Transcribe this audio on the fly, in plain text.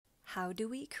How do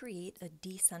we create a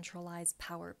decentralized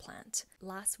power plant?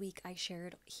 Last week I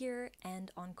shared here and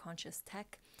on Conscious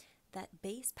Tech that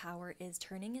Base Power is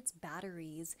turning its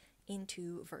batteries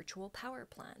into virtual power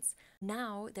plants.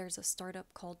 Now there's a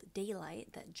startup called Daylight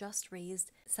that just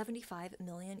raised $75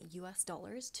 million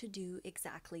to do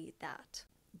exactly that.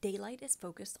 Daylight is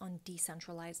focused on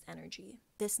decentralized energy.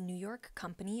 This New York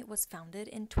company was founded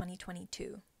in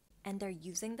 2022. And they're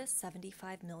using this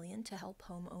 $75 million to help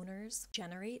homeowners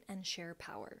generate and share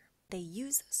power. They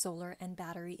use solar and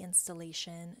battery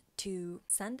installation to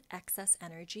send excess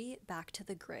energy back to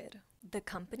the grid. The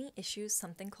company issues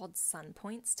something called Sun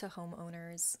Points to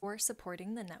homeowners for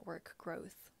supporting the network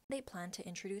growth. They plan to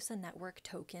introduce a network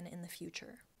token in the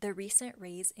future. The recent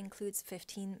raise includes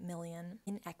 $15 million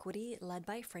in equity led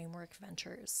by Framework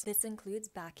Ventures. This includes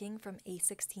backing from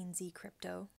A16Z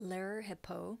Crypto, Lerer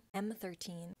Hippeau,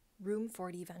 M13,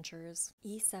 Room40 Ventures,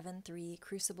 E73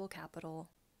 Crucible Capital,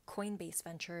 Coinbase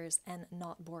Ventures, and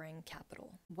Not Boring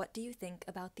Capital. What do you think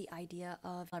about the idea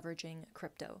of leveraging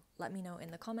crypto? Let me know in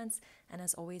the comments, and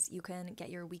as always, you can get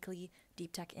your weekly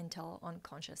deep tech intel on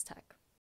Conscious Tech.